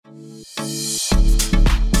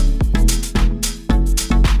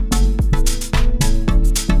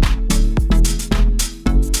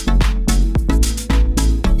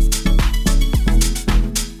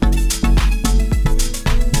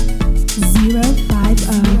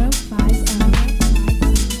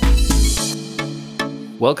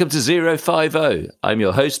Welcome to 050. I'm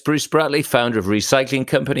your host, Bruce Bratley, founder of recycling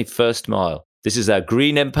company First Mile. This is our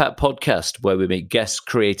Green Impact podcast where we meet guests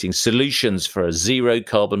creating solutions for a zero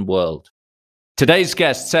carbon world. Today's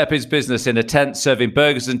guest set up his business in a tent serving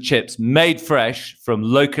burgers and chips made fresh from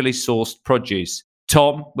locally sourced produce.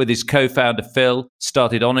 Tom, with his co-founder Phil,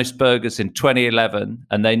 started Honest Burgers in 2011,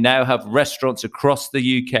 and they now have restaurants across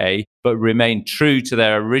the UK, but remain true to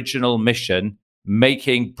their original mission,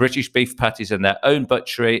 making British beef patties in their own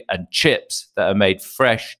butchery and chips that are made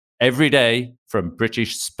fresh every day from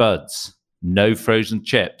British spuds. No frozen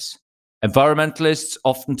chips. Environmentalists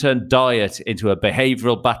often turn diet into a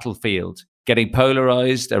behavioral battlefield, getting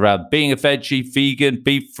polarized around being a veggie, vegan,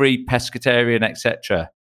 beef-free, pescatarian, etc.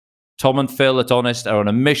 Tom and Phil at Honest are on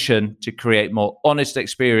a mission to create more honest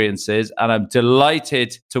experiences, and I'm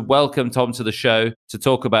delighted to welcome Tom to the show to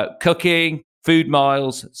talk about cooking, food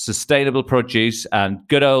miles, sustainable produce, and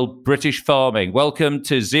good old British farming. Welcome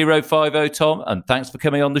to 050, Tom, and thanks for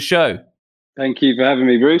coming on the show. Thank you for having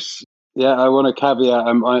me, Bruce. Yeah, I want to caveat,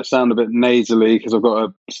 I might sound a bit nasally because I've got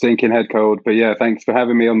a stinking head cold, but yeah, thanks for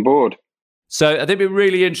having me on board. So I think it'd be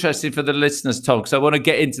really interesting for the listeners, Tom, because I want to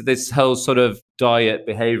get into this whole sort of diet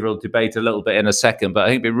behavioral debate a little bit in a second, but I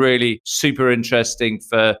think it'd be really super interesting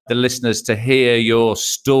for the listeners to hear your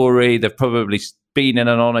story. They've probably been in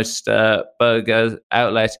an Honest burger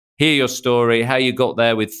outlet, hear your story, how you got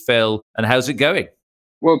there with Phil, and how's it going?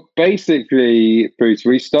 Well, basically, Bruce,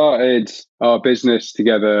 we started our business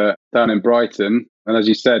together down in Brighton. And as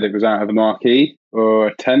you said, it was out of a marquee or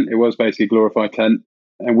a tent. It was basically a glorified tent.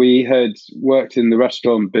 And we had worked in the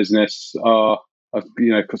restaurant business, sort of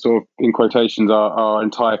in quotations, our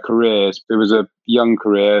entire careers. It was a young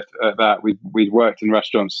career at that. We'd worked in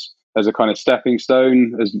restaurants as a kind of stepping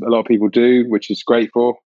stone, as a lot of people do, which is great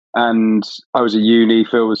for. And I was at uni,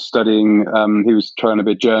 Phil was studying, he was trying to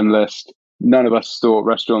be a journalist. None of us thought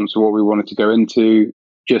restaurants were what we wanted to go into.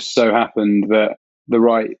 Just so happened that the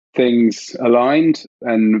right things aligned,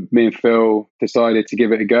 and me and Phil decided to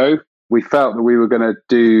give it a go. We felt that we were going to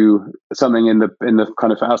do something in the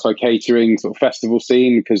kind of outside catering sort of festival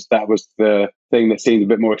scene, because that was the thing that seemed a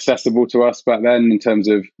bit more accessible to us back then in terms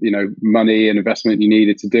of, money and investment you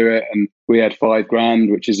needed to do it. And we had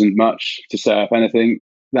 $5,000, which isn't much to set up anything.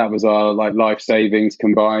 That was our life savings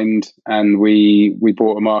combined. And we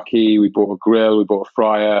bought a marquee, we bought a grill, we bought a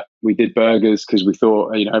fryer. We did burgers because we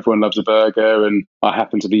thought, everyone loves a burger. And I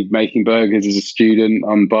happened to be making burgers as a student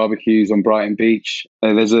on barbecues on Brighton Beach.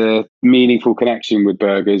 There's a meaningful connection with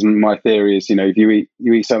burgers. And my theory is, if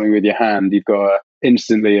you eat something with your hand, you've got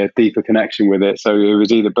instantly a deeper connection with it. So it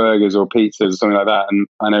was either burgers or pizzas or something like that. And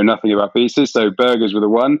I know nothing about pizzas, so burgers were the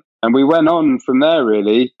one. And we went on from there,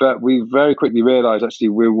 really. But we very quickly realized, actually,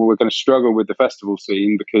 we were going to struggle with the festival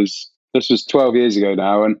scene, because this was 12 years ago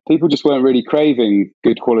now, and people just weren't really craving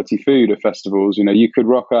good quality food at festivals. You could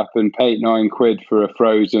rock up and pay £8-9 for a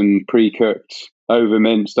frozen, pre-cooked,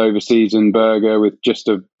 over-minced, over-seasoned burger with just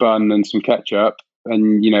a bun and some ketchup.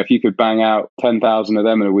 And, if you could bang out 10,000 of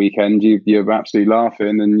them in a weekend, you're absolutely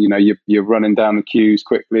laughing, and, you're running down the queues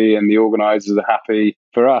quickly, and the organisers are happy.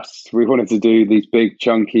 For us, we wanted to do these big,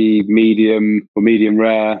 chunky, medium or medium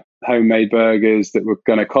rare homemade burgers that were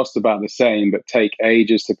going to cost about the same, but take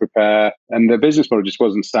ages to prepare. And the business model just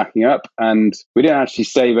wasn't stacking up. And we didn't actually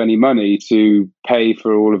save any money to pay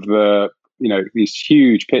for all of the these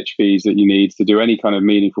huge pitch fees that you need to do any kind of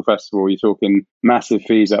meaningful festival. You're talking massive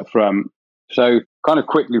fees up front. So kind of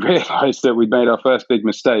quickly realized that we'd made our first big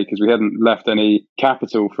mistake, because we hadn't left any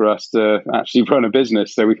capital for us to actually run a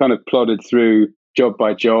business. So we kind of plodded through job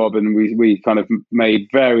by job, and we kind of made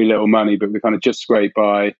very little money, but we kind of just scraped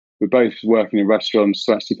by. We're both working in restaurants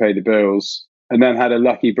to actually pay the bills, and then had a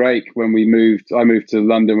lucky break when I moved to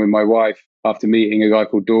London with my wife after meeting a guy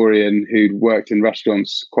called Dorian, who'd worked in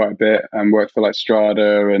restaurants quite a bit and worked for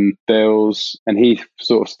Strada and Bills. And he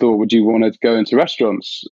sort of thought, would you want to go into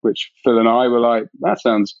restaurants? Which Phil and I were like, that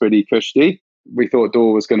sounds pretty cushy. We thought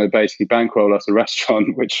Dor was going to basically bankroll us a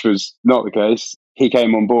restaurant, which was not the case. He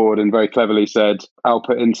came on board and very cleverly said, I'll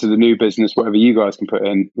put into the new business whatever you guys can put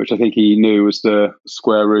in, which I think he knew was the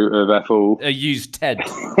square root of F all. A used TED.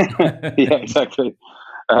 Yeah, exactly.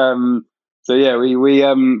 So yeah, we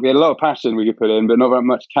had a lot of passion we could put in, but not that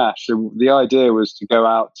much cash. So the idea was to go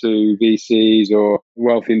out to VCs or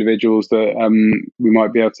wealthy individuals that we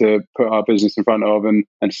might be able to put our business in front of and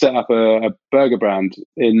set up a burger brand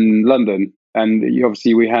in London. And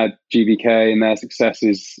obviously we had GBK and their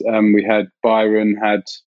successes. We had Byron had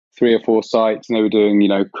 3 or 4 sites, and they were doing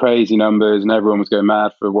crazy numbers, and everyone was going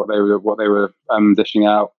mad for what they were dishing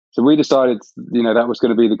out. So we decided, that was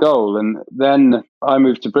going to be the goal. And then I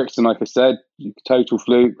moved to Brixton, like I said, total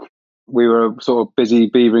fluke. We were sort of busy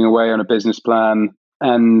beavering away on a business plan.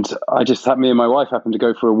 And me and my wife happened to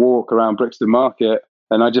go for a walk around Brixton Market.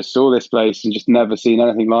 And I just saw this place and just never seen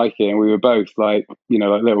anything like it. And we were both like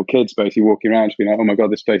little kids basically walking around, just being like, oh my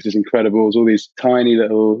God, this place is incredible. There's all these tiny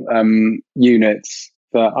little units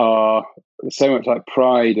that are so much like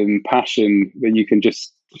pride and passion that you can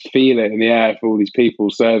just feel it in the air for all these people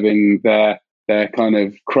serving their kind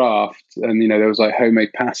of craft. And there was like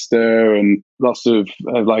homemade pasta and lots of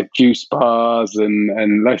like juice bars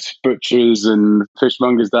and lots of butchers and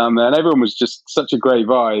fishmongers down there, and everyone was just such a great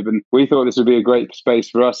vibe. And we thought this would be a great space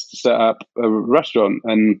for us to set up a restaurant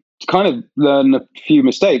and to kind of learn a few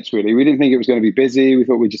mistakes. Really, we didn't think it was going to be busy. We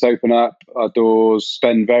thought we'd just open up our doors,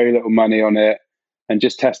 spend very little money on it, and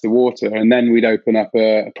just test the water, and then we'd open up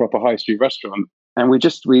a proper high street restaurant. And we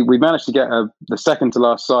managed to get the second to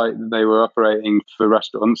last site that they were operating for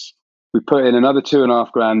restaurants. We put in another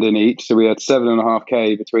 $2,500 in each, so we had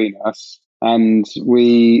 $7,500 between us. And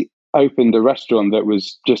we opened a restaurant that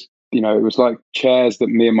was just, it was like chairs that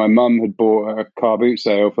me and my mum had bought at a car boot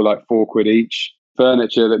sale for like £4 each.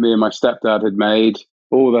 Furniture that me and my stepdad had made.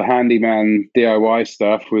 All the handyman DIY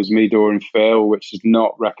stuff was me, Dora, and Phil, which is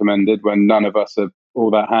not recommended when none of us are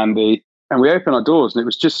all that handy. And we opened our doors and it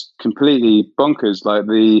was just completely bonkers. Like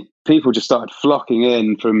the people just started flocking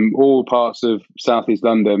in from all parts of Southeast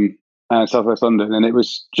London and Southwest London. And it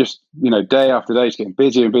was just, day after day, it's getting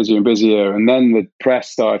busier and busier and busier. And then the press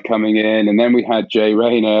started coming in, and then we had Jay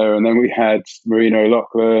Rayner, and then we had Marina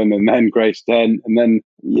O'Loughlin, and then Grace Dent. And then,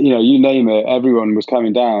 you name it, everyone was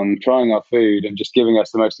coming down, trying our food and just giving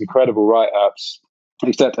us the most incredible write-ups,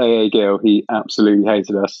 except A.A. Gill. He absolutely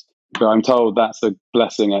hated us. But I'm told that's a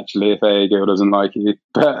blessing, actually, if A.A. Gill doesn't like you.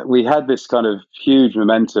 But we had this kind of huge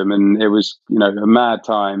momentum, and it was, a mad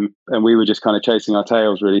time. And we were just kind of chasing our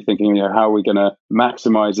tails, really thinking, how are we going to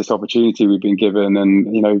maximize this opportunity we've been given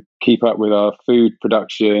and, keep up with our food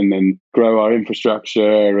production and grow our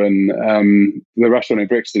infrastructure. And the restaurant in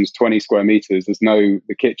Brixton is 20 square meters.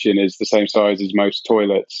 The kitchen is the same size as most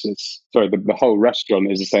toilets. The whole restaurant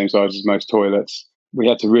is the same size as most toilets. We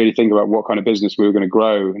had to really think about what kind of business we were going to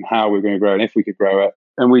grow and how we were going to grow and if we could grow it.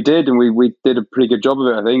 And we did, and we did a pretty good job of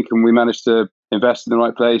it, I think. And we managed to invest in the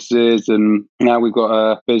right places. And now we've got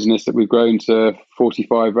a business that we've grown to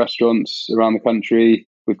 45 restaurants around the country.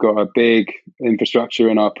 We've got a big infrastructure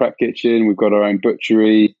in our prep kitchen. We've got our own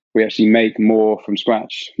butchery. We actually make more from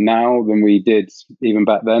scratch now than we did even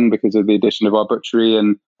back then because of the addition of our butchery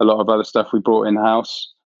and a lot of other stuff we brought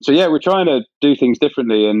in-house. So yeah, we're trying to do things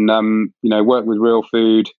differently and, work with real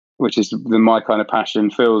food, which is my kind of passion.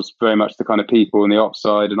 Phil's very much the kind of people and the ops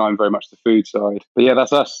side, and I'm very much the food side. But yeah,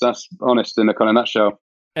 that's us. That's Honest in a kind of nutshell.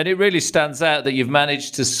 And it really stands out that you've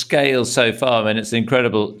managed to scale so far. I mean, it's an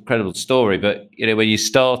incredible story. But, when you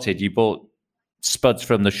started, you bought spuds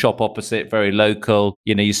from the shop opposite, very local.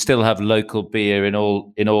 You still have local beer in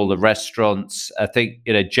all the restaurants. I think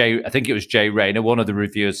I think it was Jay Rayner. One of the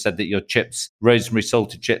reviewers said that your chips, rosemary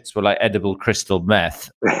salted chips, were like edible crystal meth.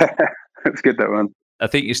 That's good, that one. I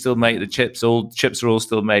think you still make the chips. All chips are all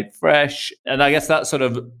still made fresh, and I guess that sort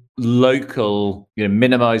of local,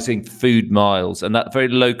 minimizing food miles and that very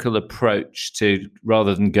local approach to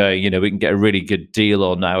rather than going, we can get a really good deal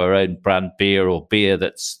on our own brand beer or beer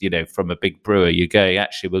that's, from a big brewer. You're going,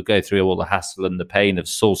 actually, we'll go through all the hassle and the pain of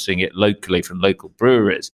sourcing it locally from local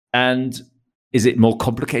breweries. And is it more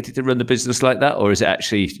complicated to run the business like that, or is it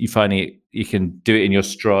actually you finding you can do it in your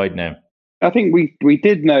stride now? I think we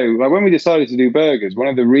did know, like when we decided to do burgers, one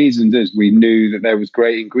of the reasons is we knew that there was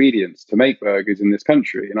great ingredients to make burgers in this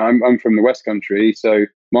country. And I'm from the West Country, so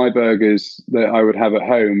my burgers that I would have at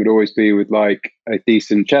home would always be with like a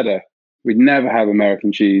decent cheddar. We'd never have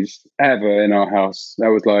American cheese ever in our house. That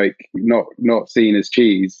was like not seen as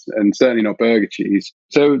cheese, and certainly not burger cheese.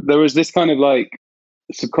 So there was this kind of like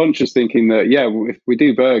subconscious thinking that, yeah, if we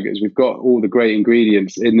do burgers, we've got all the great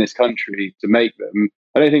ingredients in this country to make them.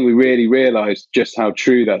 I don't think we really realised just how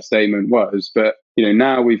true that statement was. But,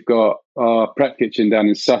 now we've got our prep kitchen down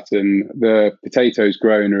in Sutton. The potatoes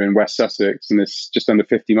grown are in West Sussex, and it's just under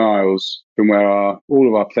 50 miles from where all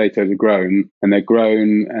of our potatoes are grown. And they're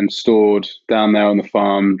grown and stored down there on the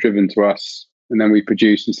farm, driven to us. And then we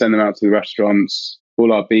produce and send them out to the restaurants.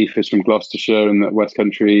 All our beef is from Gloucestershire and the West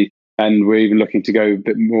Country. And we're even looking to go a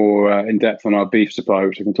bit more in depth on our beef supply,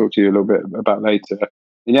 which I can talk to you a little bit about later.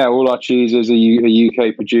 Yeah, all our cheeses are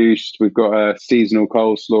UK produced. We've got a seasonal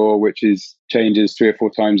coleslaw, which changes 3 or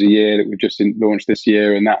 4 times a year that we've just launched this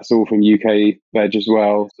year, and that's all from UK veg as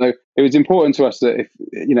well. So it was important to us that if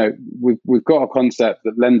we've got a concept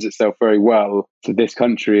that lends itself very well to this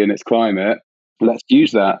country and its climate, let's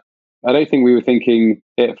use that. I don't think we were thinking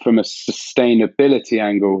it from a sustainability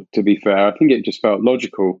angle, to be fair. I think it just felt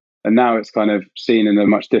logical, and now it's kind of seen in a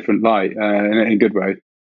much different light, in a good way.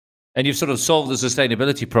 And you've sort of solved the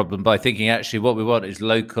sustainability problem by thinking actually what we want is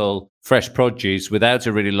local fresh produce without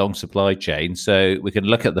a really long supply chain. So we can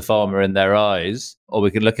look at the farmer in their eyes, or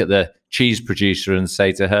we can look at the cheese producer and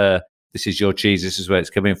say to her, this is your cheese, this is where it's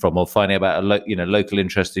coming from, or finding about local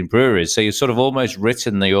interesting breweries. So you've sort of almost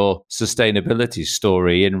written your sustainability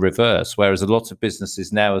story in reverse, whereas a lot of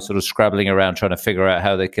businesses now are sort of scrabbling around trying to figure out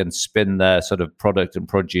how they can spin their sort of product and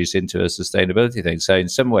produce into a sustainability thing. So in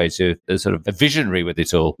some ways, you're sort of a visionary with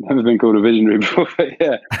it all. Never been called a visionary before, but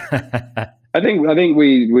yeah. I think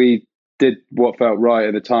we did what felt right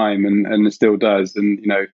at the time, and it still does. And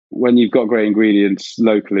when you've got great ingredients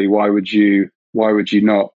locally, why would you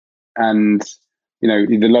not? And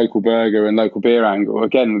the local burger and local beer angle,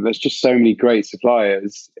 again, there's just so many great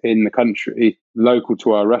suppliers in the country local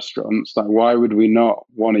to our restaurants. Like, why would we not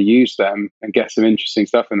want to use them and get some interesting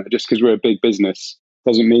stuff in there? Just because we're a big business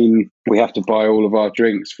doesn't mean we have to buy all of our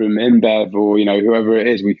drinks from InBev or whoever it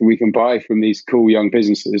is. We can buy from these cool young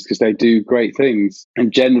businesses because they do great things.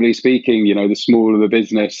 And generally speaking, the smaller the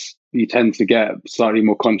business, you tend to get slightly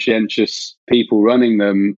more conscientious people running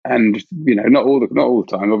them, and not all the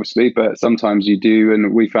time, obviously, but sometimes you do.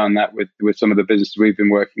 And we found that with some of the businesses we've been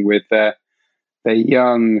working with, they're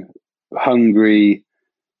young, hungry,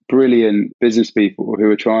 brilliant business people who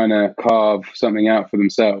are trying to carve something out for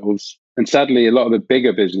themselves. And sadly, a lot of the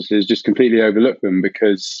bigger businesses just completely overlook them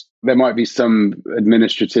because there might be some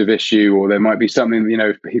administrative issue, or there might be something,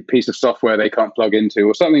 a piece of software they can't plug into,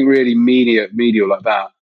 or something really medial like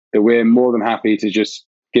that we're more than happy to just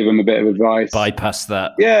give them a bit of advice. Bypass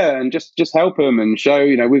that. Yeah, and just help them and show,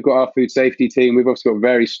 we've got our food safety team. We've also got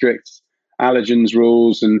very strict allergens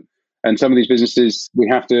rules, and some of these businesses, we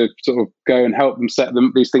have to sort of go and help them set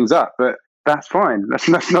these things up. But that's fine.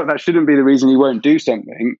 That shouldn't be the reason you won't do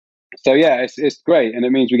something. So yeah, it's great. And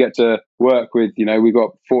it means we get to work with, we've got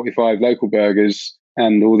 45 local burgers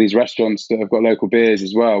and all these restaurants that have got local beers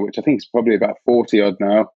as well, which I think is probably about 40 odd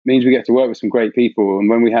now. It means we get to work with some great people. And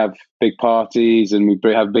when we have big parties and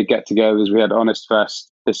we have big get-togethers, we had Honest Fest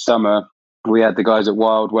this summer. We had the guys at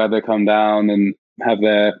Wild Weather come down and have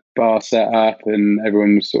their bar set up, and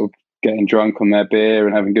everyone was sort of getting drunk on their beer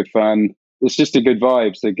and having good fun. It's just a good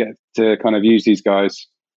vibe to get to kind of use these guys.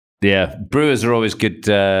 Yeah, brewers are always good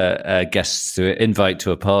guests to invite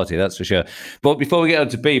to a party, that's for sure. But before we get on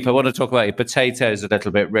to beef, I want to talk about your potatoes a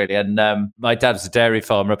little bit, really. And my dad's a dairy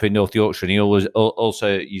farmer up in North Yorkshire, and he always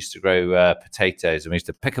also used to grow potatoes. And we used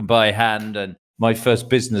to pick them by hand. And my first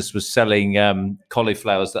business was selling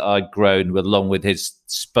cauliflowers that I'd grown along with his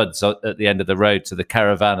spuds at the end of the road to the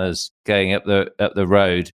caravanners going up the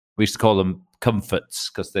road. We used to call them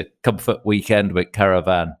comforts because the comfort weekend with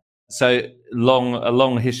caravan. So a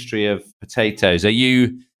long history of potatoes.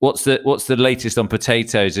 What's the latest on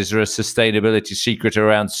potatoes? Is there a sustainability secret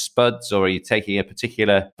around spuds, or are you taking a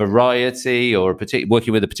particular variety or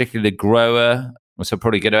working with a particular grower? So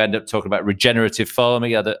probably going to end up talking about regenerative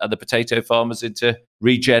farming. Are the potato farmers into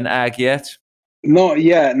regen ag yet? Not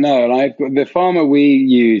yet, no. The farmer we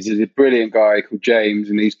use is a brilliant guy called James,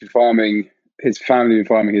 and he's been farming. His family been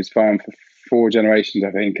farming his farm for 4 generations,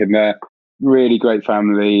 I think, and they're really great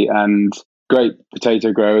family and great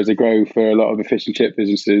potato growers. They grow for a lot of the fish and chip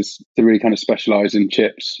businesses to really kind of specialize in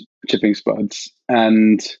chipping spuds.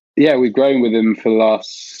 And yeah, we've grown with them for the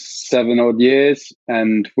last 7 odd years,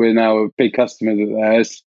 and we're now a big customer of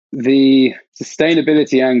theirs. The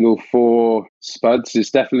sustainability angle for spuds is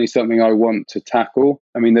definitely something I want to tackle.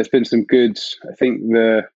 I mean, there's been some good, I think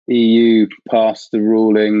the EU passed the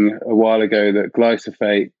ruling a while ago that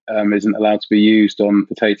glyphosate isn't allowed to be used on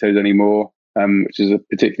potatoes anymore, which is a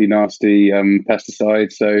particularly nasty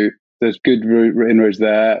pesticide. So there's good inroads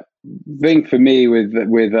there. The thing for me with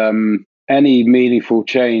any meaningful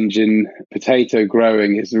change in potato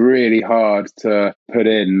growing is really hard to put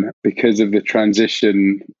in because of the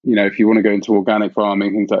transition. If you want to go into organic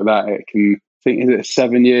farming, things like that, it can, I think, is it a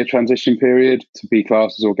 7-year transition period to be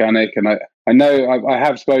classed as organic? And I know I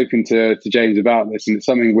have spoken to James about this, and it's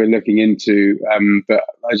something we're looking into. But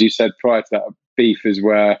as you said prior to that, beef is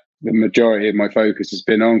where the majority of my focus has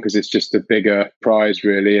been on, because it's just a bigger prize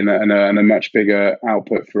really, and a much bigger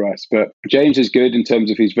output for us. But James is good in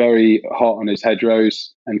terms of he's very hot on his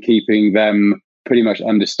hedgerows and keeping them pretty much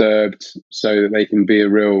undisturbed so that they can be a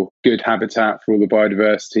real good habitat for all the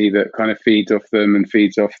biodiversity that kind of feeds off them and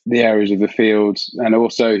feeds off the areas of the fields. And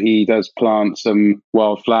also he does plant some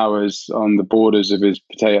wildflowers on the borders of his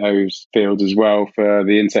potatoes fields as well for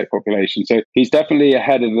the insect population. So he's definitely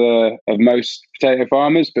ahead of most potato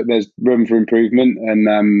farmers, but there's room for improvement,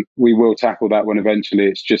 and we will tackle that one eventually.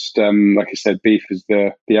 It's just, like I said, beef is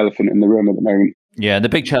the elephant in the room at the moment. Yeah, the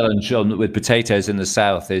big challenge with potatoes in the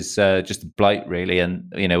south is just blight, really, and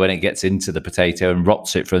when it gets into the potato and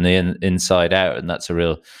rots it from the inside out, and that's a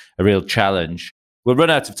real challenge. We'll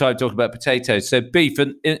run out of time talking about potatoes. So beef,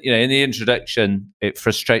 and in the introduction, it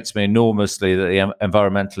frustrates me enormously that the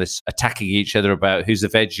environmentalists attacking each other about who's the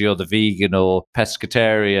veggie or the vegan or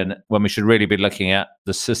pescatarian, when we should really be looking at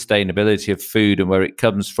the sustainability of food and where it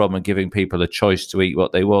comes from and giving people a choice to eat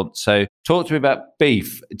what they want. So talk to me about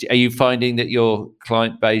beef. Are you finding that your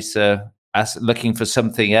client base are looking for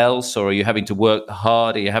something else, or are you having to work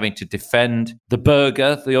hard? Are you having to defend the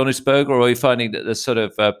burger, the honest burger, or are you finding that the sort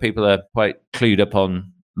of people are quite clued up on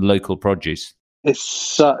local produce? It's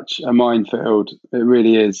such a minefield. It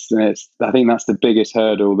really is. And I think that's the biggest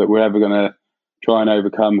hurdle that we're ever going to try and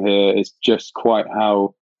overcome here. It's just quite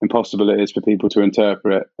how impossible it is for people to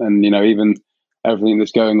interpret. And, even everything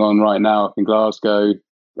that's going on right now up in Glasgow,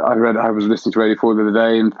 I was listening to Radio 4 the other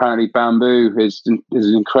day, and apparently bamboo is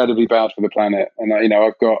incredibly bad for the planet. And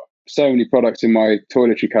I've got so many products in my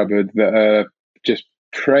toiletry cupboard that are just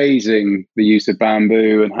praising the use of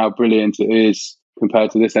bamboo and how brilliant it is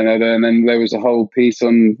compared to this and other. And then there was a whole piece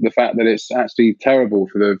on the fact that it's actually terrible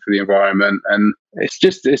for the environment. And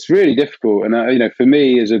it's really difficult. And for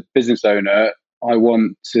me as a business owner, I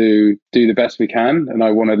want to do the best we can, and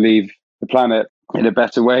I want to leave the planet in a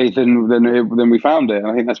better way than we found it. And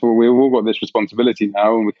I think that's what we've all got this responsibility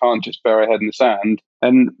now, and we can't just bury our head in the sand.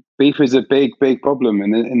 And beef is a big problem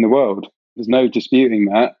in the world. There's no disputing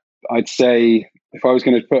that. I'd say if I was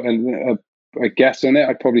going to put a guess on it,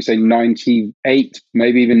 I'd probably say 98,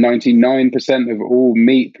 maybe even 99% of all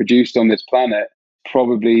meat produced on this planet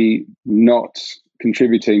probably not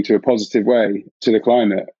contributing to a positive way to the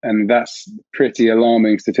climate. And that's pretty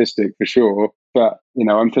alarming statistic for sure. But,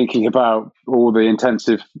 I'm thinking about all the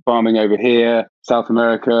intensive farming over here, South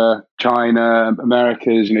America, China,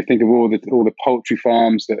 Americas, think of all the poultry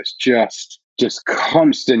farms that it's just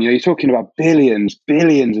constant. You're talking about billions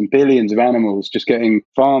and billions of animals just getting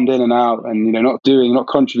farmed in and out, and not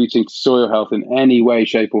contributing to soil health in any way,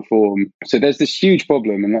 shape, or form. So there's this huge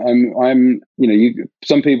problem, and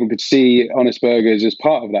some people could see Honest Burgers as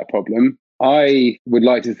part of that problem. I would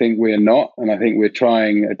like to think we are not, and I think we're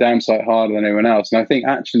trying a damn sight harder than anyone else. And I think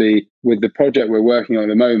actually with the project we're working on at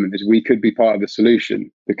the moment is we could be part of the solution,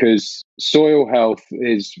 because soil health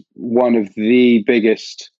is one of the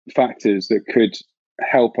biggest factors that could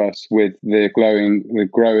help us with the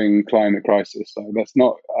growing climate crisis. So that's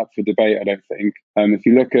not up for debate, I don't think. If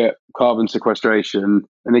you look at carbon sequestration,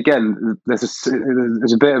 and again, there's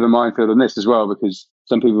a bit of a minefield on this as well, because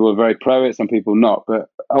some people are very pro it, some people not. But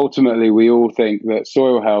ultimately, we all think that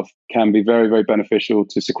soil health can be very, very beneficial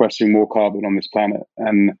to sequestering more carbon on this planet.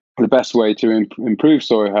 And the best way to improve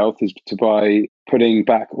soil health is by putting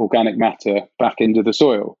back organic matter back into the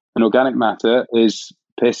soil. And organic matter is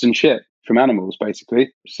piss and shit from animals,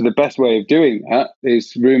 basically. So the best way of doing that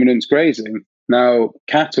is ruminants grazing. Now,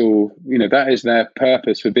 cattle, that is their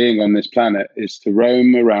purpose for being on this planet, is to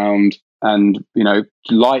roam around and,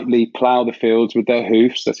 lightly plow the fields with their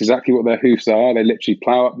hoofs. That's exactly what their hoofs are. They literally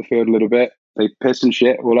plow up the field a little bit. They piss and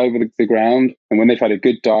shit all over the ground. And when they've had a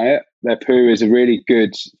good diet, their poo is a really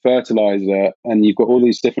good fertilizer. And you've got all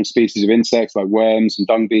these different species of insects like worms and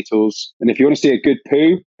dung beetles. And if you want to see a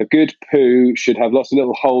good poo should have lots of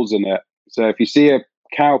little holes in it. So if you see a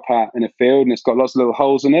cow pat in a field and it's got lots of little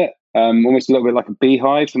holes in it, almost a little bit like a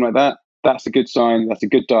beehive, something like that, that's a good sign. That's a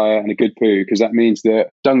good diet and a good poo, because that means that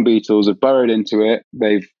dung beetles have burrowed into it.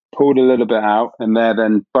 They've pulled a little bit out, and they're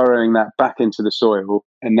then burrowing that back into the soil,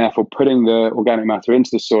 and therefore putting the organic matter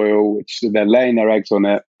into the soil, which they're laying their eggs on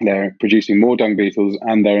it. They're producing more dung beetles,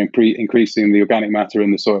 and they're increasing the organic matter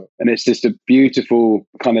in the soil. And it's just a beautiful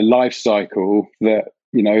kind of life cycle that,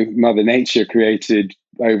 Mother Nature created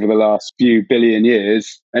over the last few billion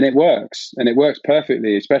years, and it works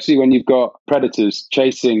perfectly, especially when you've got predators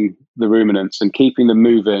chasing the ruminants and keeping them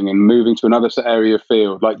moving to another area of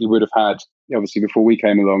field, like you would have had obviously before we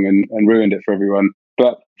came along and ruined it for everyone.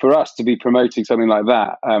 But for us to be promoting something like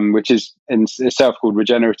that, which is in itself called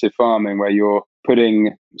regenerative farming, where you're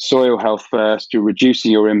putting soil health first, you're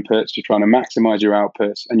reducing your inputs, you're trying to maximize your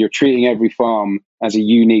outputs, and you're treating every farm as a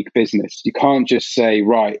unique business. You can't just say,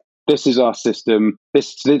 right, this is our system.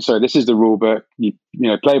 This is the rule book. You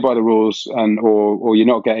play by the rules, or you're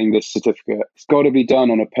not getting this certificate. It's got to be done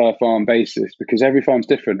on a per farm basis because every farm's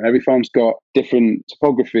different. Every farm's got different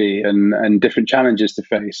topography and different challenges to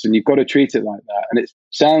face, and you've got to treat it like that. And it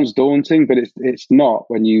sounds daunting, but it's not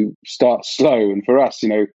when you start slow. And for us,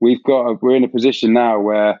 we're in a position now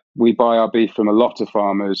where we buy our beef from a lot of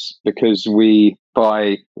farmers because we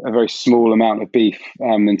buy a very small amount of beef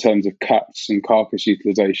in terms of cuts and carcass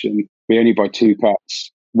utilization. We only buy 2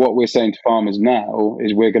 cuts. What we're saying to farmers now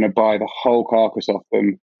is we're going to buy the whole carcass off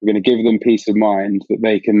them. We're going to give them peace of mind that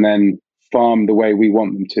they can then farm the way we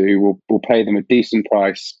want them to. We'll pay them a decent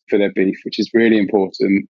price for their beef, which is really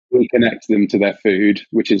important. We connect them to their food,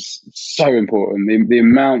 which is so important.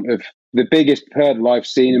 The biggest hurdle I've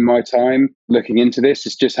seen in my time looking into this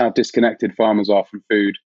is just how disconnected farmers are from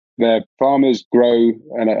food. Their farmers grow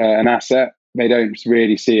an asset. They don't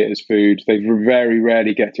really see it as food. They very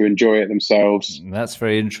rarely get to enjoy it themselves. That's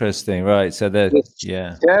very interesting, right? So it's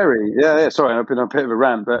scary. Yeah. Sorry, I've been on a bit of a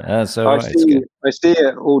rant, but I see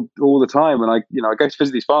it all the time. And I go to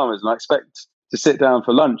visit these farmers, and I expect to sit down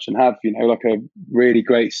for lunch and have like a really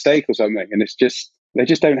great steak or something, and it's just they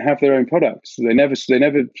just don't have their own products. They never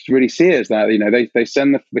really see it as that. They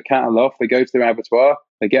send the cattle off. They go to their abattoir.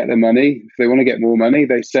 They get their money. If they want to get more money,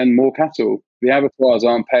 they send more cattle. The abattoirs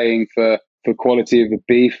aren't paying for quality of the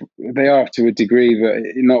beef. They are to a degree, but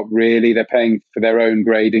not really. They're paying for their own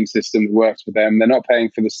grading system that works for them. They're not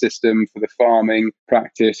paying for the system, for the farming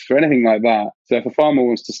practice, for anything like that. So if a farmer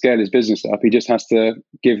wants to scale his business up, he just has to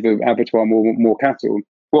give the abattoir more cattle.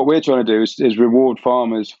 What we're trying to do is reward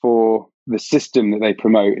farmers for the system that they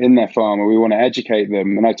promote in their farm, and we want to educate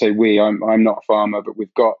them. And I'd say I'm not a farmer, but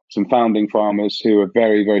we've got some founding farmers who are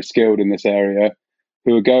very, very skilled in this area,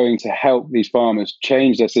 who are going to help these farmers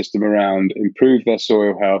change their system around, improve their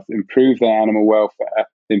soil health, improve their animal welfare,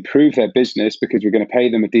 improve their business because we're going to pay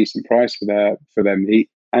them a decent price for their meat,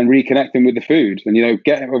 and reconnect them with the food. And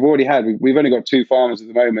we've only got 2 farmers at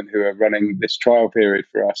the moment who are running this trial period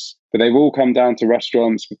for us, but they've all come down to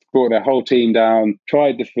restaurants, brought their whole team down,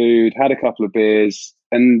 tried the food, had a couple of beers,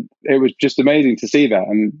 and it was just amazing to see that.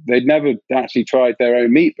 And they'd never actually tried their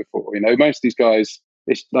own meat before. Most of these guys,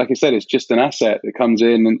 it's like I said, it's just an asset that comes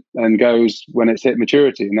in and goes when it's hit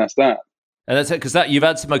maturity, and that's that. And that's it, because you've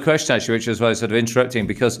answered my question actually, which is why I was sort of interrupting,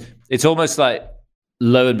 because it's almost like,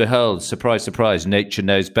 lo and behold, surprise, surprise, nature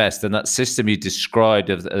knows best. And that system you described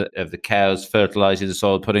of the cows fertilizing the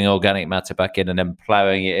soil, putting organic matter back in, and then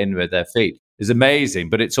plowing it in with their feet is amazing.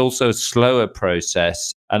 But it's also a slower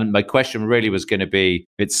process. And my question really was going to be,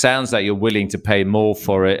 it sounds like you're willing to pay more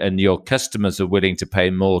for it, and your customers are willing to pay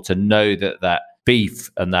more to know that beef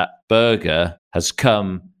and that burger has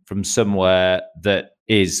come from somewhere that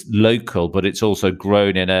is local, but it's also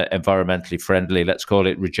grown in an environmentally friendly, let's call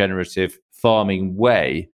it regenerative farming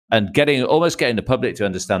way, and almost getting the public to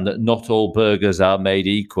understand that not all burgers are made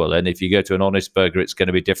equal. And if you go to an Honest Burger, it's going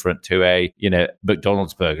to be different to a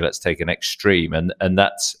McDonald's burger. Let's take an extreme, and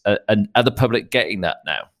that's and are the public getting that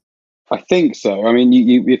now? I think so. I mean,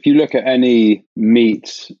 if you look at any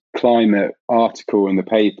meat climate article in the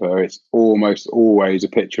paper, it's almost always a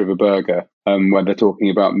picture of a burger when they're talking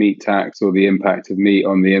about meat tax or the impact of meat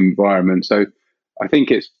on the environment. So I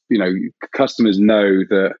think it's, customers know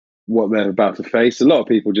that what they're about to face. A lot of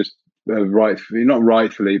people just not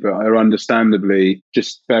rightfully, but are understandably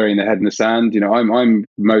just burying their head in the sand. I'm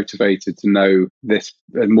motivated to know this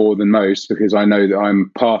more than most because I know that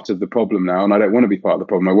I'm part of the problem now, and I don't want to be part of the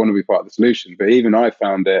problem. I want to be part of the solution. But even I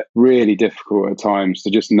found it really difficult at times to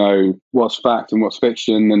just know what's fact and what's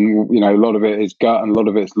fiction. And, a lot of it is gut and a lot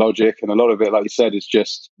of it's logic. And a lot of it, like you said, is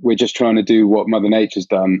we're just trying to do what Mother Nature's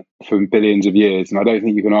done for billions of years. And I don't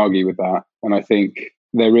think you can argue with that. And I think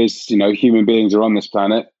there is, human beings are on this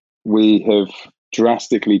planet. We have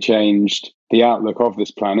drastically changed the outlook of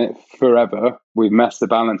this planet forever. We've messed the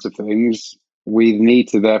balance of things. We need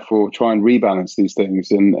to therefore try and rebalance these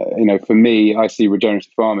things. And, for me, I see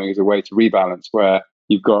regenerative farming as a way to rebalance, where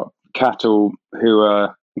you've got cattle who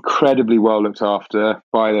are incredibly well looked after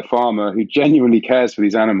by the farmer who genuinely cares for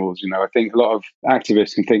these animals. I think a lot of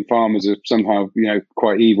activists can think farmers are somehow,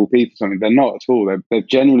 quite evil people or something. They're not at all. They're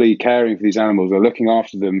genuinely caring for these animals. They're looking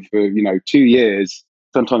after them for, 2 years,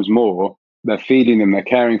 sometimes more. They're feeding them, they're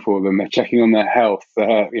caring for them, they're checking on their health,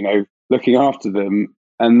 they're, looking after them.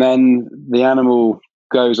 And then the animal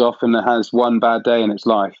goes off and it has one bad day in its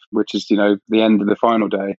life, which is, the end of the final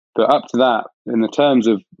day. But up to that, in the terms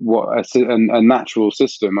of what a natural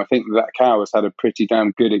system, I think that cow has had a pretty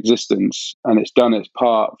damn good existence, and it's done its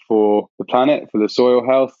part for the planet, for the soil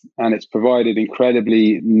health, and it's provided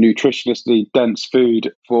incredibly nutritionally dense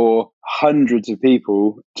food for hundreds of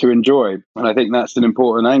people to enjoy. And I think that's an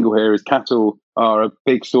important angle here, is cattle are a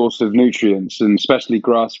big source of nutrients, and especially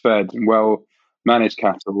grass-fed and well-managed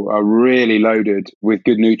cattle are really loaded with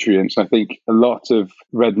good nutrients. I think a lot of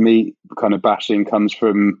red meat kind of bashing comes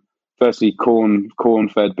from, firstly,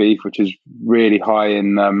 corn-fed beef, which is really high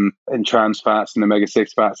in trans fats and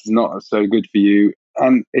omega-6 fats. Is not so good for you.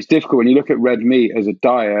 And it's difficult when you look at red meat as a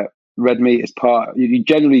diet. Red meat is you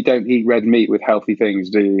generally don't eat red meat with healthy things,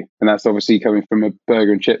 do you? And that's obviously coming from a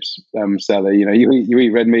burger and chips seller. You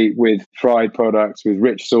eat red meat with fried products, with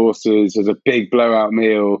rich sauces, as a big blowout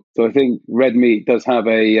meal. So I think red meat does have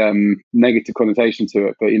a negative connotation to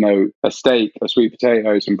it. But, a steak, a sweet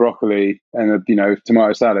potato, some broccoli, and a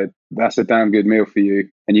tomato salad, that's a damn good meal for you.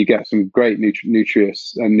 And you get some great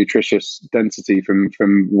nutritious density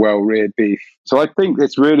from well-reared beef. So I think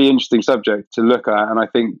it's a really interesting subject to look at. And I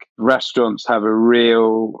think restaurants have a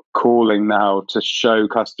real calling now to show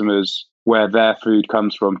customers where their food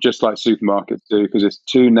comes from, just like supermarkets do, because it's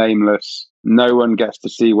too nameless. No one gets to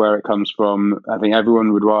see where it comes from. I think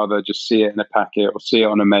everyone would rather just see it in a packet or see it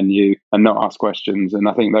on a menu and not ask questions. And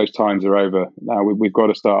I think those times are over. Now we've got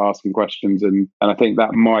to start asking questions. And I think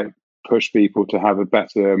that might push people to have a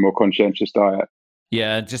better, more conscientious diet.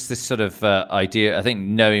 Yeah, just this sort of idea, I think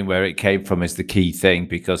knowing where it came from is the key thing,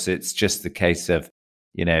 because it's just the case of,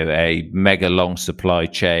 a mega long supply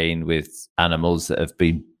chain with animals that have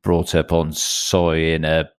been brought up on soy in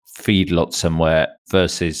a feedlot somewhere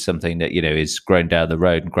versus something that, is grown down the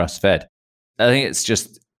road and grass fed. I think it's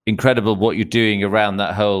just incredible what you're doing around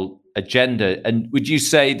that whole agenda. And would you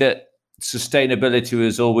say that sustainability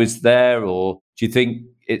was always there, or do you think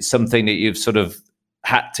it's something that you've sort of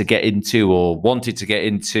had to get into or wanted to get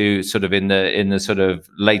into sort of in the sort of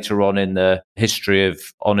later on in the history of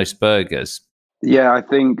Honest Burgers? Yeah, I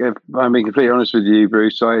think, if I'm being completely honest with you,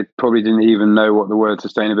 Bruce, I probably didn't even know what the word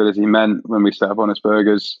sustainability meant when we set up Honest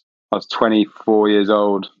Burgers. I was 24 years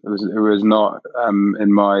old. It was not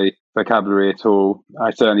in my vocabulary at all. I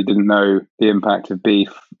certainly didn't know the impact of beef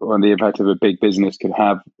or the impact of a big business could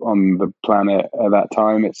have on the planet at that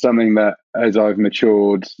time. It's something that, as I've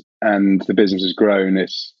matured and the business has grown,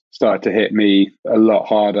 it's started to hit me a lot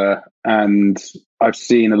harder. And I've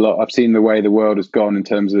seen the way the world has gone in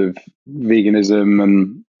terms of veganism,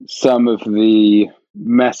 and some of the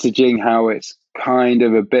messaging, how it's kind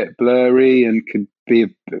of a bit blurry and could be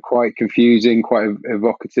quite confusing, quite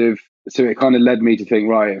evocative. So it kind of led me to think,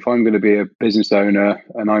 right, if I'm going to be a business owner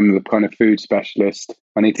and I'm the kind of food specialist,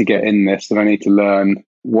 I need to get in this and I need to learn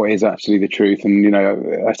what is actually the truth. And,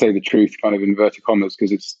 I say the truth kind of in inverted commas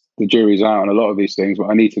because it's the jury's out on a lot of these things, but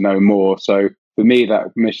I need to know more. So for me, that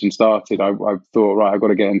mission started. I thought, right, I've got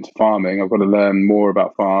to get into farming. I've got to learn more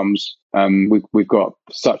about farms. We've got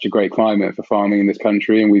such a great climate for farming in this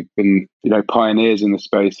country, and we've been, pioneers in the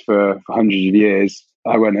space for hundreds of years.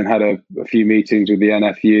 I went and had a few meetings with the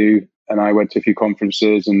NFU, and I went to a few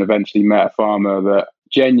conferences and eventually met a farmer that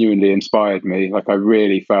genuinely inspired me. Like, I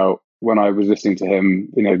really felt when I was listening to him,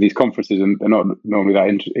 these conferences are not normally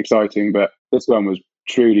that exciting, but this one was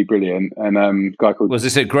truly brilliant. And guy called was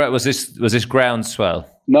this Groundswell?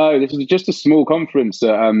 No, this was just a small conference at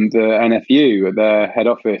the NFU at their head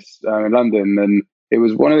office in London, and it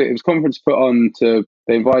was a conference put on to.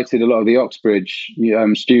 They invited a lot of the Oxbridge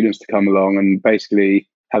students to come along and basically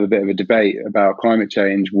have a bit of a debate about climate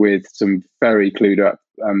change with some very clued up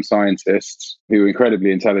scientists who were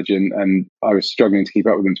incredibly intelligent, and I was struggling to keep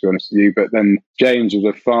up with them, to be honest with you. But then James was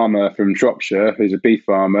a farmer from Shropshire, who's a beef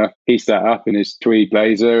farmer. He sat up in his tweed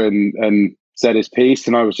blazer and said his piece,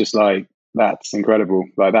 and I was just like, that's incredible.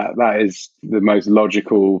 Like that is the most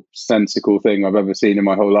logical, sensical thing I've ever seen in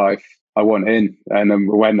my whole life. I want in. And then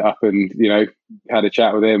we went up and, had a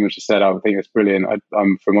chat with him and just said, I think it's brilliant.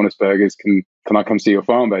 I'm from Honest Burgers. Can I come see your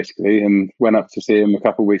farm, basically? And went up to see him a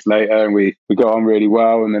couple of weeks later, and we got on really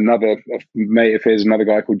well. And a mate of his, another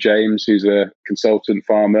guy called James, who's a consultant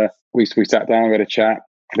farmer, we sat down, we had a chat.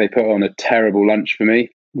 They put on a terrible lunch for me.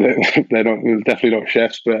 They're definitely not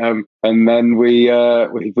chefs, but and then we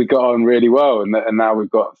got on really well, and now we've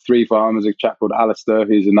got 3 farmers. A chap called Alistair,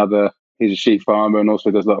 he's a sheep farmer and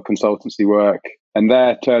also does a lot of consultancy work, and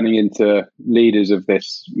they're turning into leaders of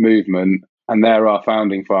this movement, and they're our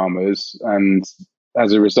founding farmers. And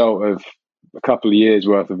as a result of a couple of years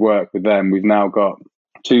worth of work with them, we've now got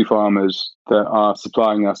 2 farmers that are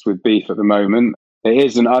supplying us with beef at the moment. It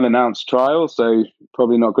is an unannounced trial, so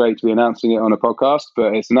probably not great to be announcing it on a podcast,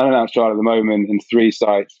 but it's an unannounced trial at the moment in 3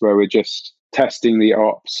 sites where we're just testing the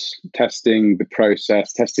ops, testing the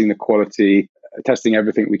process, testing the quality, testing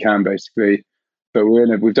everything we can basically. But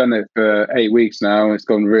we've done it for 8 weeks now, and it's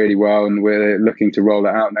gone really well, and we're looking to roll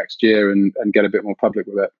it out next year and get a bit more public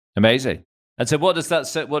with it. Amazing. And so what does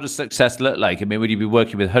success look like? I mean, would you be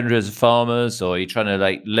working with hundreds of farmers, or are you trying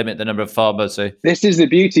to limit the number of farmers? So this is the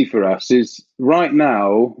beauty for us, is right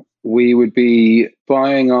now we would be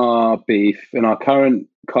buying our beef and our current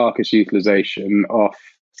carcass utilization off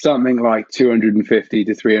something like 250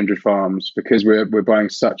 to 300 farms, because we're buying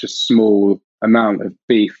such a small amount of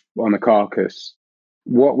beef on the carcass.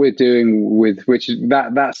 What we're doing with it's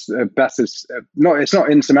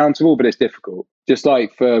not insurmountable, but it's difficult. Just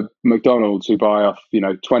like for McDonald's, who buy off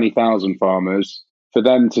 20,000 farmers, for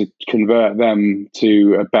them to convert them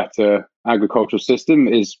to a better agricultural system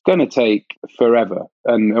is going to take forever,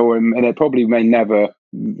 and it probably may never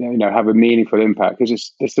have a meaningful impact,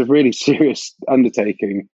 because it's a really serious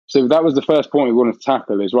undertaking. So that was the first point we wanted to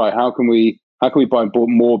tackle, is right, how can we buy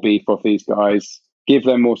more beef off these guys, give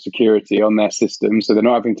them more security on their system, so they're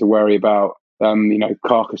not having to worry about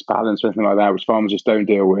carcass balance or anything like that, which farmers just don't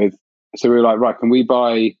deal with. So we were like, right, can we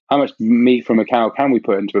buy, how much meat from a cow can we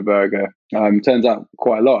put into a burger? Turns out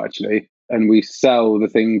quite a lot, actually. And we sell the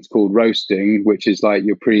things called roasting, which is like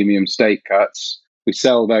your premium steak cuts. We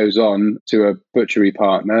sell those on to a butchery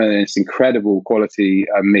partner, and it's incredible quality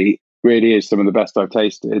meat. Really is some of the best I've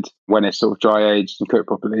tasted when it's sort of dry aged and cooked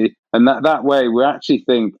properly. And that way, we actually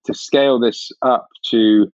think to scale this up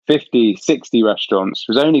to 50, 60 restaurants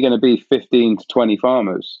was only going to be 15 to 20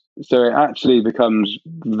 farmers. So it actually becomes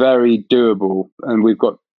very doable. And we've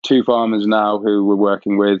got 2 farmers now who we're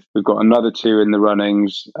working with. We've got another 2 in the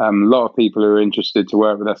runnings. A lot of people who are interested to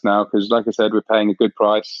work with us now, because like I said, we're paying a good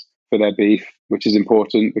price for their beef, which is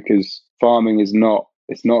important, because farming is not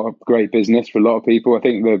a great business for a lot of people. I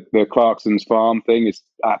think the Clarkson's farm thing is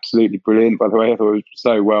absolutely brilliant, by the way. I thought it was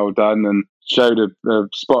so well done and showed a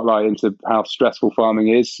spotlight into how stressful farming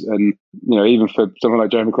is. And, even for someone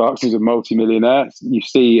like Jeremy Clarkson, who's a multi-millionaire, you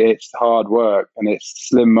see it's hard work and it's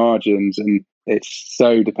slim margins and it's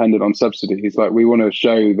so dependent on subsidies. Like, we want to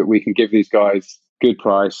show that we can give these guys good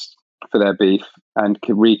price for their beef and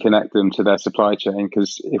can reconnect them to their supply chain.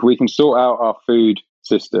 Because if we can sort out our food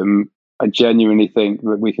system, I genuinely think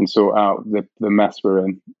that we can sort out the mess we're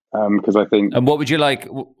in. Because I think. And what would you like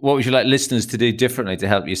listeners to do differently to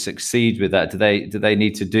help you succeed with that? Do they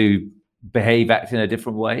need to act in a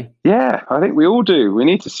different way? Yeah, I think we all do. We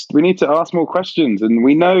need to ask more questions. And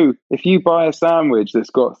we know if you buy a sandwich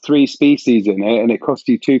that's got 3 species in it and it costs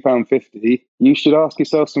you £2.50, you should ask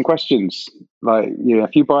yourself some questions. Like,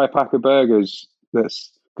 if you buy a pack of burgers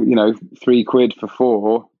that's £3 for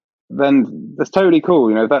 4. Then that's totally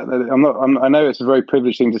cool. I know it's a very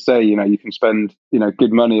privileged thing to say, you can spend,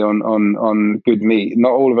 good money on good meat.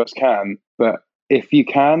 Not all of us can, but if you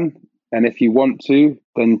can, and if you want to,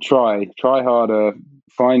 then try harder,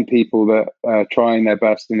 find people that are trying their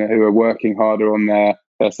best and who are working harder on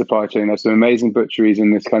their supply chain. There's some amazing butcheries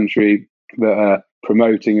in this country that are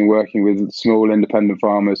promoting and working with small independent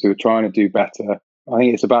farmers who are trying to do better. I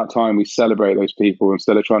think it's about time we celebrate those people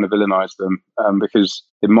instead of trying to villainize them, because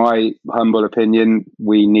in my humble opinion,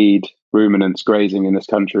 we need ruminants grazing in this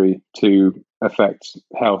country to affect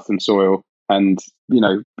health and soil. And,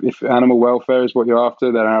 if animal welfare is what you're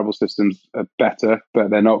after, then arable systems are better, but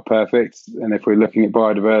they're not perfect. And if we're looking at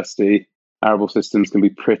biodiversity, arable systems can be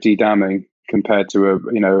pretty damning compared to a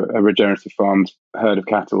regenerative farmed herd of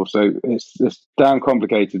cattle. So it's damn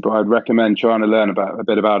complicated, but I'd recommend trying to learn a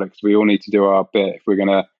bit about it, because we all need to do our bit if we're going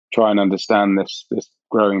to try and understand this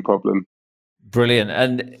growing problem. Brilliant.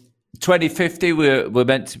 And 2050, we're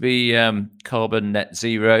meant to be carbon net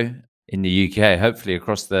zero in the UK, hopefully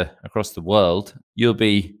across the world. You'll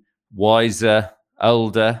be wiser,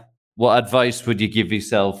 older. What advice would you give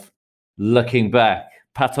yourself looking back?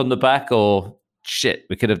 Pat on the back, or shit,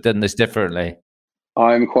 we could have done this differently?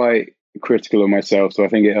 I'm quite critical of myself, so I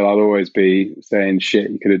think I'll always be saying,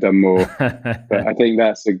 shit, you could have done more. But I think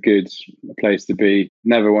that's a good place to be.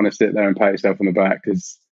 Never want to sit there and pat yourself on the back,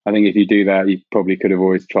 because I think if you do that, you probably could have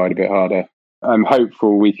always tried a bit harder. I'm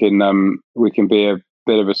hopeful we can be a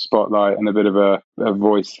bit of a spotlight and a bit of a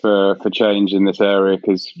voice for change in this area,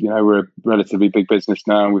 because we're a relatively big business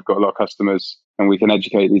now and we've got a lot of customers, and we can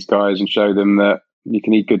educate these guys and show them that you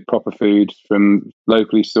can eat good, proper food from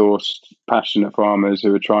locally sourced, passionate farmers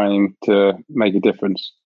who are trying to make a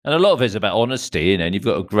difference. And a lot of it is about honesty, and you've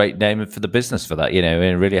got a great name for the business for that,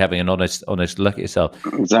 and really having an honest look at yourself.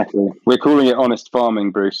 Exactly. We're calling it honest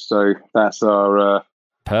farming, Bruce. So that's our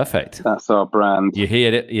Perfect. That's our brand. You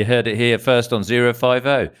heard it here first on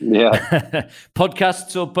 050. Yeah.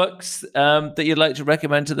 Podcasts or books that you'd like to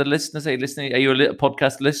recommend to the listeners? Are you a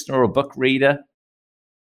podcast listener or a book reader?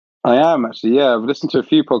 I am actually, yeah. I've listened to a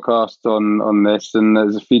few podcasts on this, and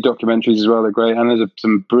there's a few documentaries as well. They're great, and there's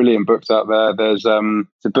some brilliant books out there. There's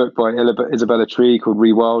a book by Isabella Tree called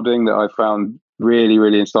Rewilding that I found really,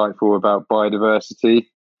 really insightful about biodiversity.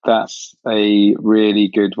 That's a really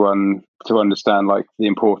good one to understand, like the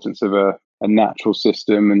importance of a natural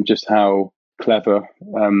system and just how clever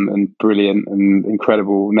and brilliant and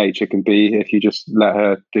incredible nature can be if you just let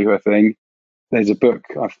her do her thing. There's a book,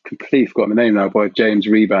 I've completely forgotten the name now, by James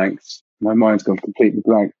Rebanks. My mind's gone completely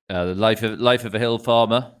blank. The Life of a Hill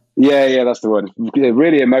Farmer. Yeah, that's the one. A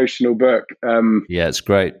really emotional book. Yeah, it's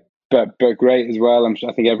great. But great as well.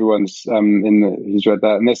 I think everyone's who's read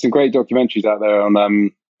that. And there's some great documentaries out there on,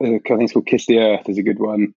 I think it's called Kiss the Earth is a good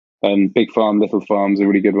one. And Big Farm, Little Farm's a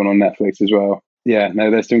really good one on Netflix as well. Yeah, no,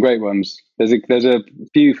 there's some great ones. There's a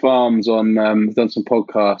few farms on, done some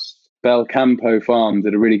podcasts. Bel Campo Farm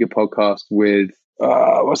did a really good podcast with,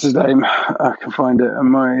 what's his name? I can find it.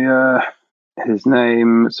 His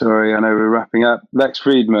name, sorry, I know we're wrapping up. Lex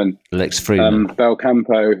Friedman. Bel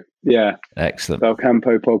Campo, yeah. Excellent. Bel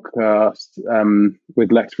Campo podcast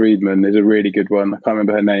with Lex Friedman is a really good one. I can't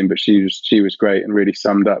remember her name, but she was great and really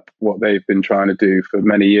summed up what they've been trying to do for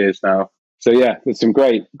many years now. So yeah, there's some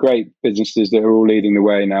great businesses that are all leading the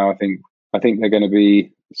way now. I think they're going to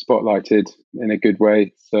be spotlighted in a good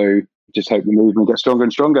way. So just hope the movement gets stronger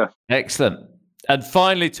and stronger. Excellent. And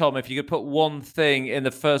finally, Tom, if you could put one thing in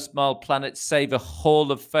the First Mile Planet Saver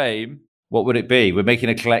Hall of Fame, what would it be? We're making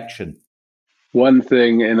a collection. One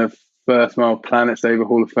thing in a First Mile Planet Saver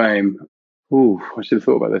Hall of Fame. Ooh, I should have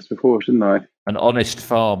thought about this before, shouldn't I? An honest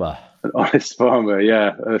farmer. An honest farmer,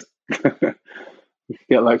 yeah. We could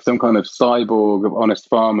get like some kind of cyborg of honest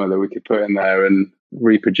farmer that we could put in there and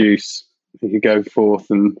reproduce. He could go forth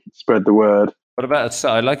and spread the word. What about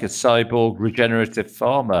I like a cyborg regenerative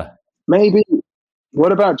farmer. Maybe.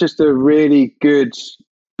 What about just a really good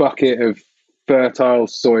bucket of fertile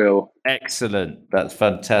soil? Excellent. That's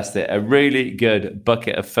fantastic. A really good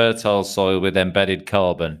bucket of fertile soil with embedded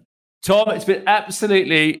carbon. Tom, it's been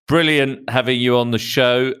absolutely brilliant having you on the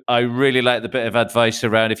show. I really like the bit of advice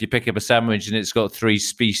around if you pick up a sandwich and it's got 3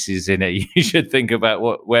 species in it, you should think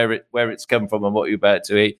about where it's come from and what you're about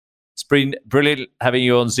to eat. It's been brilliant having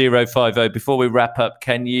you on 050. Before we wrap up,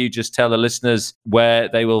 can you just tell the listeners where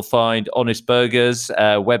they will find Honest Burgers,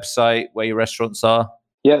 website, where your restaurants are?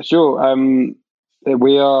 Yeah, sure.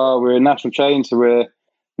 We're a national chain, so we're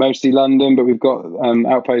mostly London, but we've got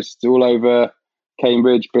outposts all over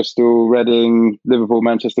Cambridge, Bristol, Reading, Liverpool,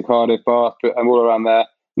 Manchester, Cardiff, Bath, I'm all around there.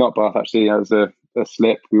 Not Bath, actually, as a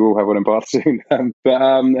slip. We will have one in Bath soon. Our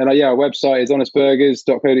website is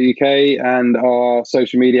honestburgers.co.uk and our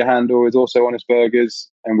social media handle is also Honest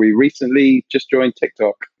Burgers. And we recently just joined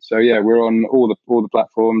TikTok. So yeah, we're on all the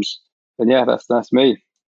platforms. And yeah, that's me.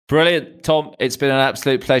 Brilliant. Tom, it's been an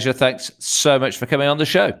absolute pleasure. Thanks so much for coming on the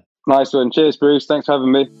show. Nice one. Cheers, Bruce. Thanks for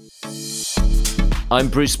having me. I'm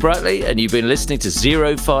Bruce Spratley, and you've been listening to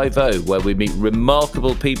 050, where we meet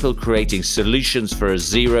remarkable people creating solutions for a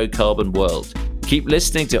zero-carbon world. Keep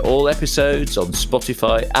listening to all episodes on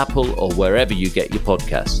Spotify, Apple, or wherever you get your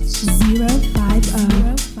podcasts. 050.